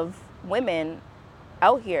lot of women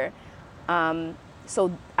out here.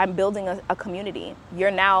 So I'm building a community.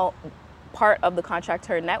 You're now part of the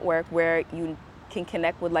Contractor Network, where you can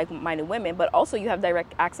connect with like-minded women, but also you have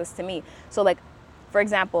direct access to me. So like, for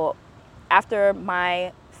example, after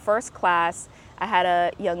my first class, I had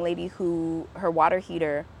a young lady who her water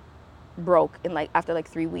heater broke after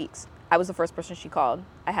 3 weeks. I was the first person she called.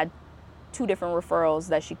 I had 2 different referrals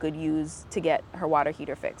that she could use to get her water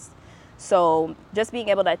heater fixed. So just being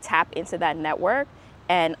able to tap into that network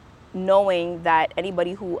and knowing that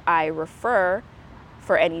anybody who I refer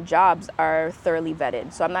for any jobs are thoroughly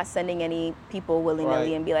vetted. So I'm not sending any people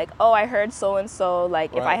willy-nilly and be like, oh, I heard so-and-so.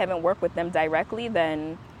 Like, if I haven't worked with them directly,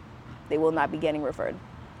 then they will not be getting referred.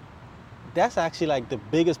 That's actually like the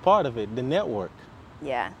biggest part of it, the network.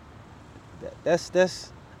 Yeah.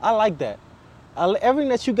 That's I like that. Everything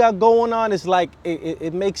that you got going on is like,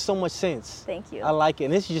 it makes so much sense. Thank you. I like it.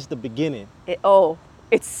 And this is just the beginning.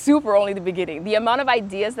 It's super only the beginning. The amount of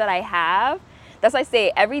ideas that I have, that's why I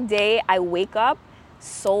say every day I wake up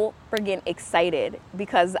so friggin' excited,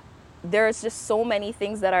 because there's just so many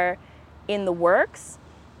things that are in the works.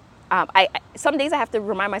 Some days I have to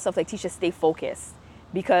remind myself, like, Tisha, stay focused,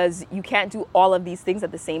 because you can't do all of these things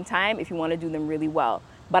at the same time if you want to do them really well.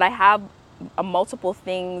 But I have multiple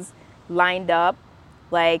things lined up.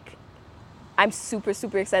 Like, I'm super,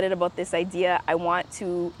 super excited about this idea. I want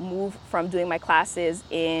to move from doing my classes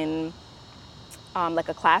in like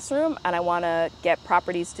a classroom, and I want to get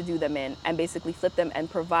properties to do them in and basically flip them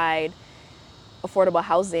and provide affordable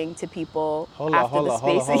housing to people after the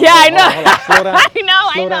spaces. Yeah, I know. Slow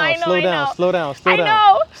down. I know.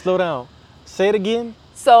 Slow down. Say it again.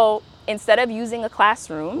 So instead of using a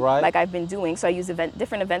classroom, like I've been doing, so I use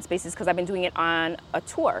different event spaces because I've been doing it on a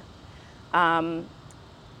tour. I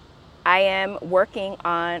am working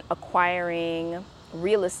on acquiring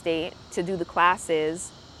real estate to do the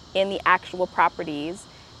classes in the actual properties,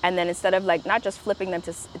 and then instead of like not just flipping them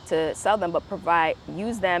to sell them, but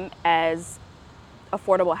use them as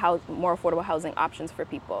more affordable housing options for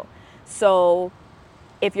people. So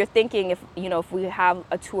if you're thinking, if we have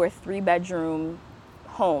a 2 or 3 bedroom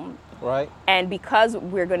home, right, and because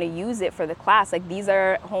we're going to use it for the class, like these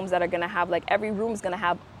are homes that are going to have, like, every room is going to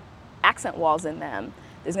have accent walls in them.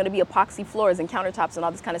 There's going to be epoxy floors and countertops and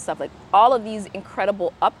all this kind of stuff, like all of these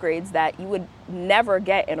incredible upgrades that you would never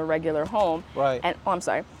get in a regular home. right. And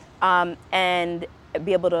and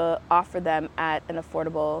be able to offer them at an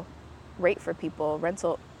affordable rate for people,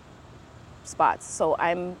 rental spots. So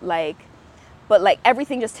I'm like, but like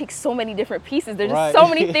everything just takes so many different pieces. There's just so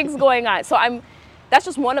many things going on. So that's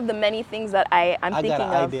just one of the many things that I'm thinking of. I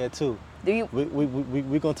got an idea too. Do you?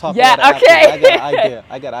 We're going to talk yeah, about that. Okay.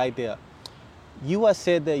 I got an idea. You have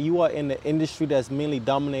said that you are in the industry that's mainly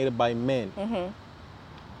dominated by men. Mm-hmm.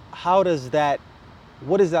 What is that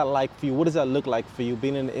like for you? What does that look like for you,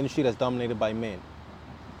 being in the industry that's dominated by men?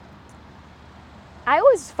 I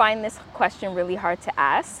always find this question really hard to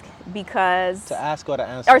ask because... To ask or to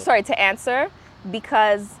answer? Or sorry, to answer,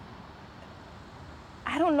 because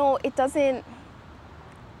I don't know, it doesn't...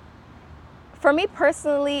 For me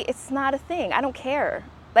personally, it's not a thing. I don't care.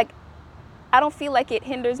 Like, I don't feel like it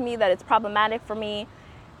hinders me, that it's problematic for me.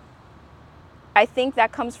 I think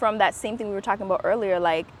that comes from that same thing we were talking about earlier.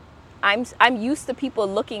 Like, I'm used to people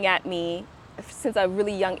looking at me since a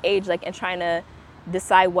really young age, like, and trying to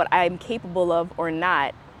decide what I'm capable of or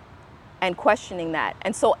not, and questioning that.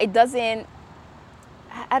 And so it doesn't,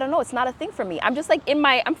 I don't know, it's not a thing for me. I'm just like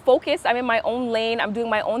I'm focused, I'm in my own lane, I'm doing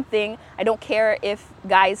my own thing. I don't care if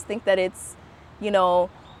guys think that it's,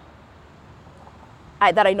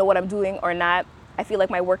 that I know what I'm doing or not. I feel like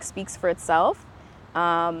my work speaks for itself.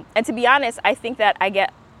 And to be honest, I think that I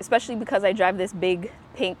get, especially because I drive this big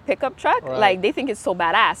pink pickup truck, right, like they think it's so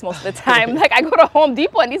badass most of the time. Like I go to Home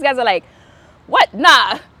Depot and these guys are like, what?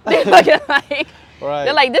 Nah. They're like, right,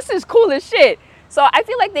 they're like, this is cool as shit. So I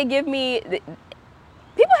feel like they give me,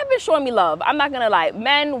 people have been showing me love. I'm not gonna lie.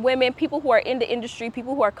 Men, women, people who are in the industry,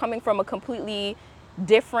 people who are coming from a completely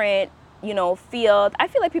different, field. I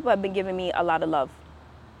feel like people have been giving me a lot of love.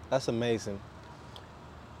 That's amazing.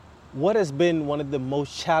 What has been one of the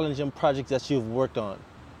most challenging projects that you've worked on,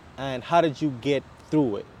 and how did you get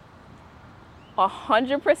through it?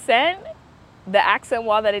 100%. The accent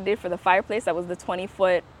wall that I did for the fireplace, that was the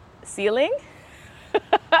 20-foot ceiling.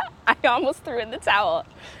 I almost threw in the towel.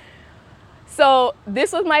 So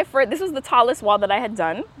this was the tallest wall that I had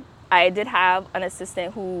done. I did have an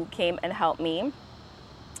assistant who came and helped me.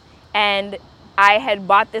 And I had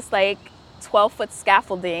bought this like 12-foot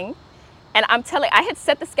scaffolding. And I had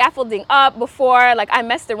set the scaffolding up before, like I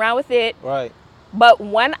messed around with it. Right. But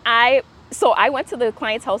so I went to the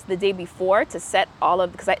client's house the day before to set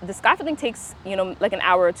because the scaffolding takes, like an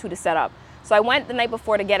hour or 2 to set up. So I went the night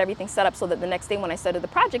before to get everything set up so that the next day when I started the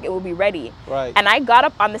project, it would be ready. Right. And I got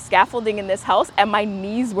up on the scaffolding in this house and my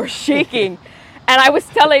knees were shaking. And I was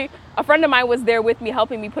telling, a friend of mine was there with me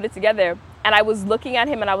helping me put it together. And I was looking at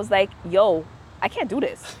him and I was like, yo, I can't do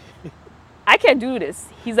this. I can't do this.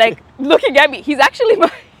 He's like looking at me. He's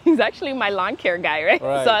actually my lawn care guy, right? So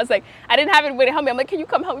I was like, I didn't have anybody to help me. I'm like, can you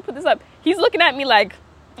come help me put this up? He's looking at me like,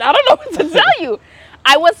 I don't know what to tell you.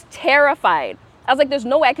 I was terrified. I was like, there's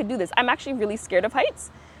no way I could do this. I'm actually really scared of heights.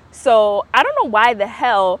 So I don't know why the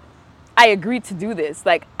hell I agreed to do this.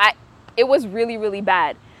 Like, it was really, really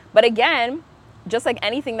bad. But again, just like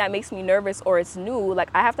anything that makes me nervous or it's new, like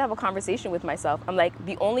I have to have a conversation with myself. I'm like,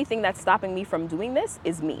 the only thing that's stopping me from doing this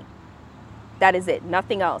is me. That is it.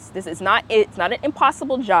 Nothing else. It's not an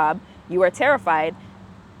impossible job. You are terrified,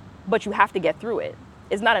 but you have to get through it.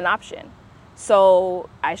 It's not an option. So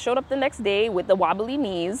I showed up the next day with the wobbly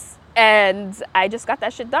knees and I just got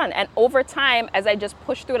that shit done. And over time, as I just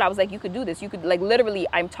pushed through it, I was like, you could do this. You could, like, literally,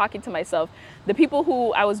 I'm talking to myself. The people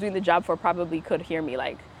who I was doing the job for probably could hear me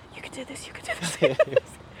like, you could do this, you could do this. You could do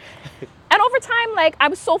this. And over time, like, I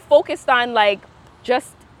was so focused on, like,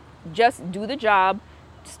 just do the job.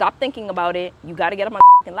 Stop thinking about it. You got to get up on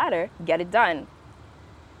the fucking ladder, get it done.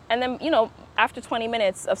 And then, after 20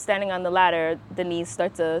 minutes of standing on the ladder, the knees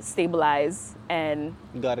start to stabilize and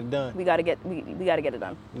you got it done. We got to get it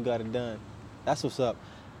done. You got it done. That's what's up.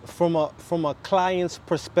 From a client's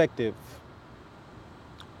perspective,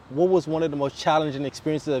 what was one of the most challenging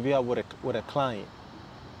experiences that you had with a client?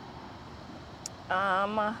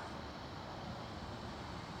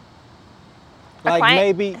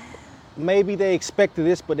 Like maybe they expected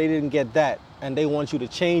this, but they didn't get that, and they want you to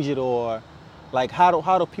change it, or like how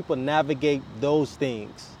do people navigate those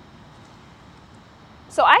things?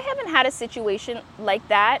 So I haven't had a situation like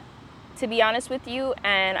that, to be honest with you,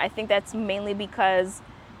 and I think that's mainly because,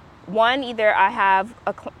 one, either I have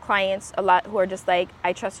clients a lot who are just like,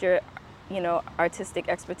 I trust your artistic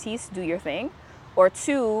expertise, do your thing. Or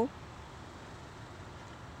two,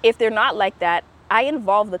 if they're not like that, I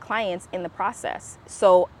involve the clients in the process.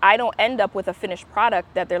 So I don't end up with a finished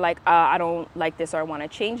product that they're like, I don't like this or I want to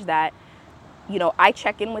change that. I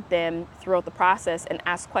check in with them throughout the process and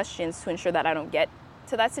ask questions to ensure that I don't get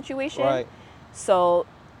to that situation. Right. So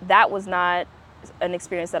that was not an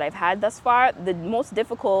experience that I've had thus far. The most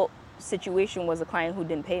difficult situation was a client who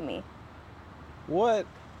didn't pay me. What?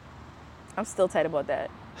 I'm still tight about that.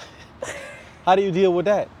 How do you deal with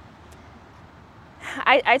that?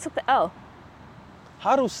 I took the L.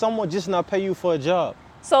 How does someone just not pay you for a job?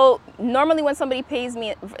 So normally when somebody pays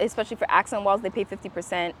me, especially for accent walls, they pay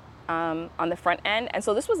 50% on the front end. And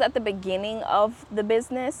so this was at the beginning of the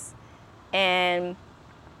business. And,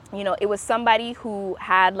 it was somebody who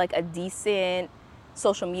had like a decent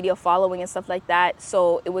social media following and stuff like that.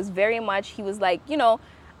 So it was very much, he was like,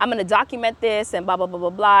 I'm going to document this and blah, blah, blah, blah,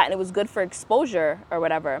 blah. And it was good for exposure or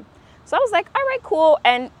whatever. So I was like, all right, cool.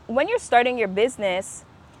 And when you're starting your business,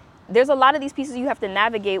 there's a lot of these pieces you have to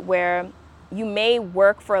navigate where you may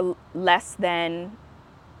work for less than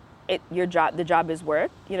the job is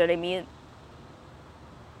worth. You know what I mean?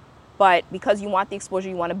 But because you want the exposure,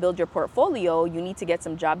 you want to build your portfolio, you need to get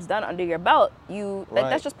some jobs done under your belt.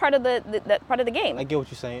 That's just part of the game. I get what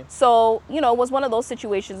you're saying. So, it was one of those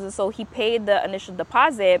situations. And so he paid the initial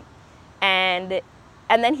deposit and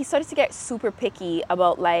then he started to get super picky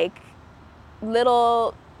about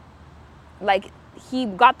he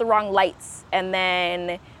got the wrong lights and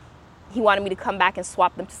then he wanted me to come back and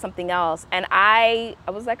swap them to something else. And I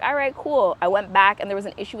was like, all right, cool. I went back and there was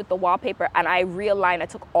an issue with the wallpaper and I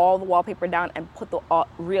took all the wallpaper down and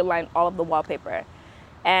realigned all of the wallpaper.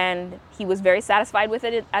 And he was very satisfied with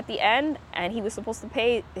it at the end and he was supposed to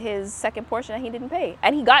pay his second portion and he didn't pay.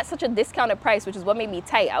 And he got such a discounted price, which is what made me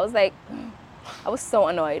tight. I was like, I was so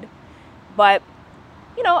annoyed. But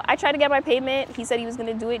I tried to get my payment. He said he was going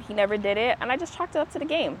to do it. He never did it. And I just chalked it up to the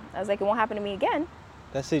game. I was like, it won't happen to me again.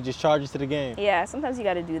 That's it, just charges to the game. Yeah, sometimes you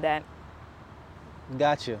got to do that.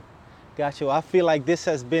 Gotcha. I feel like this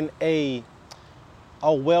has been a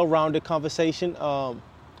well-rounded conversation.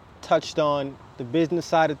 Touched on the business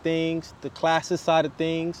side of things, the classes side of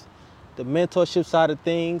things, the mentorship side of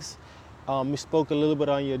things. We spoke a little bit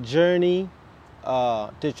on your journey,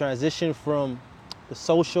 the transition from the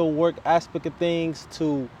social work aspect of things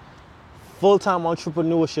to full-time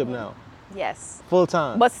entrepreneurship now. Yes.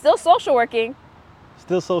 Full-time. But still social working.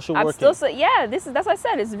 Still social working. That's what I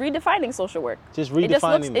said. It's redefining social work. Just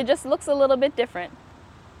redefining it just looks a little bit different.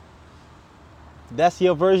 That's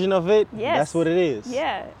your version of it? Yes. That's what it is.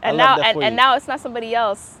 Yeah. And now it's not somebody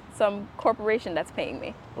else, some corporation that's paying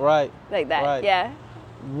me. Right. Like that. Right. Yeah.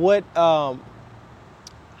 What how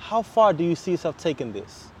far do you see yourself taking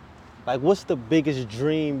this? Like, what's the biggest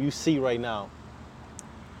dream you see right now?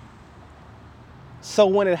 So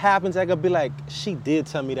when it happens, I could be like, she did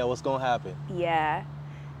tell me that was gonna happen. Yeah.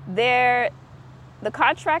 The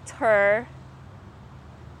contractor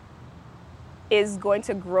is going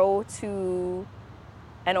to grow to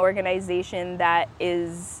an organization that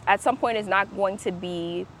is, at some point, is not going to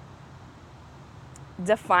be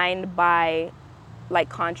defined by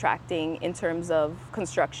contracting in terms of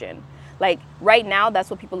construction. Right now, that's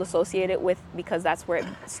what people associate it with because that's where it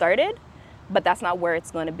started. But that's not where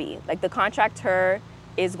it's going to be. The contractor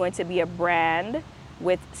is going to be a brand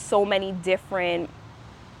with so many different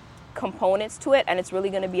components to it. And it's really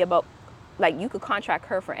going to be about, you could contract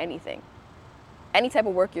her for anything. Any type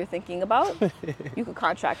of work you're thinking about, you could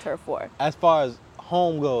contract her for. As far as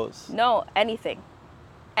home goes? No, anything.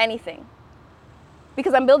 Anything.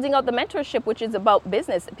 Because I'm building out the mentorship, which is about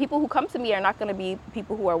business. People who come to me are not going to be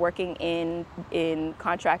people who are working in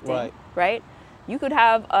contracting, right? You could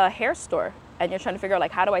have a hair store and you're trying to figure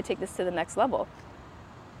out how do I take this to the next level?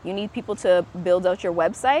 You need people to build out your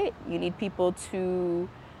website. You need people to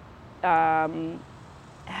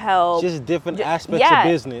help. Just different aspects of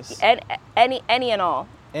business. And any and all.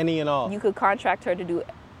 Any and all. You could contract her to do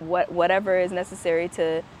whatever is necessary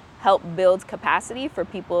to help build capacity for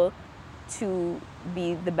people to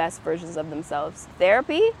be the best versions of themselves.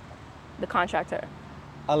 Therapy, the contractor.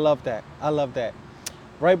 I love that.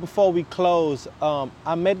 Right before we close,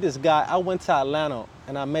 I met this guy. I went to Atlanta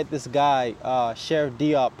and I met this guy, Sheriff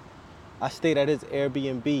Diop. I stayed at his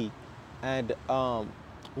Airbnb, and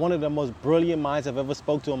one of the most brilliant minds I've ever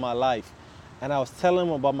spoke to in my life. And I was telling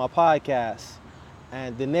him about my podcast,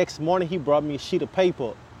 and the next morning he brought me a sheet of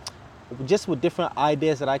paper just with different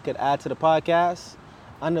ideas that I could add to the podcast.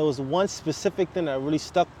 And there was one specific thing that really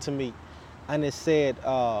stuck to me, and it said,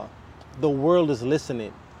 the world is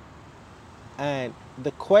listening. And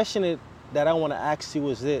the question that I want to ask you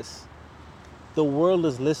is this: the world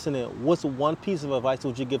is listening, what's one piece of advice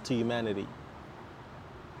would you give to humanity?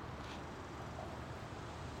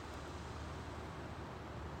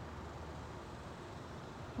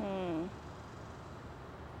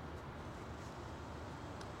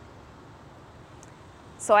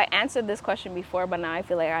 So I answered this question before, but now I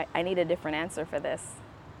feel like I need a different answer for this.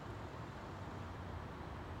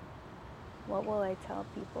 What will I tell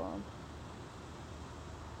people?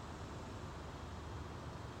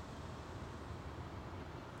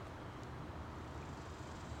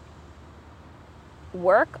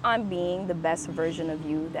 Work on being the best version of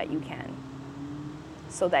you that you can,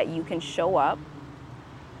 so that you can show up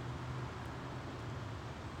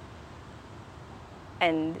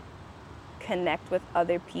and connect with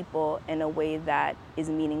other people in a way that is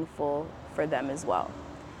meaningful for them as well.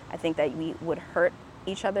 I think that we would hurt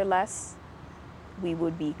each other less. We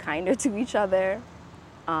would be kinder to each other.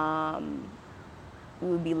 We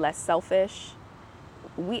would be less selfish.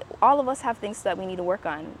 All of us have things that we need to work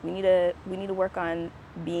on. We need to work on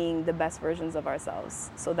being the best versions of ourselves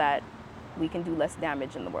so that we can do less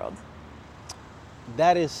damage in the world.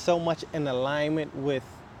 That is so much in alignment with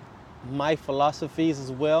my philosophies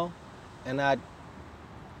as well. And I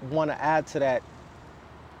want to add to that,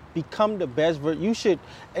 become the best version. You should,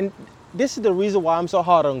 and this is the reason why I'm so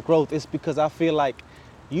hard on growth, is because I feel like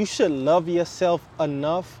you should love yourself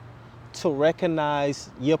enough to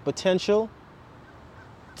recognize your potential,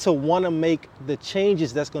 to want to make the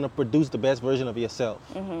changes that's going to produce the best version of yourself.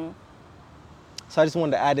 Mm-hmm. So I just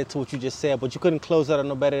wanted to add it to what you just said, but you couldn't close out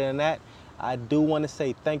no better than that. I do want to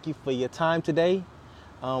say thank you for your time today.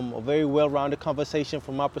 A very well-rounded conversation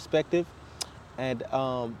from my perspective. And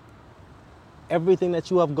everything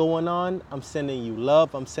that you have going on, I'm sending you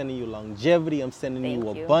love, I'm sending you longevity, I'm sending you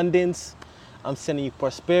abundance, I'm sending you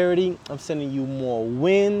prosperity, I'm sending you more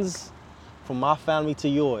wins from my family to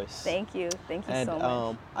yours. Thank you so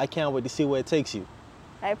much. I can't wait to see where it takes you.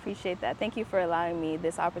 I appreciate that. Thank you for allowing me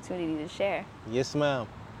this opportunity to share. Yes, ma'am.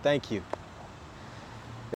 Thank you.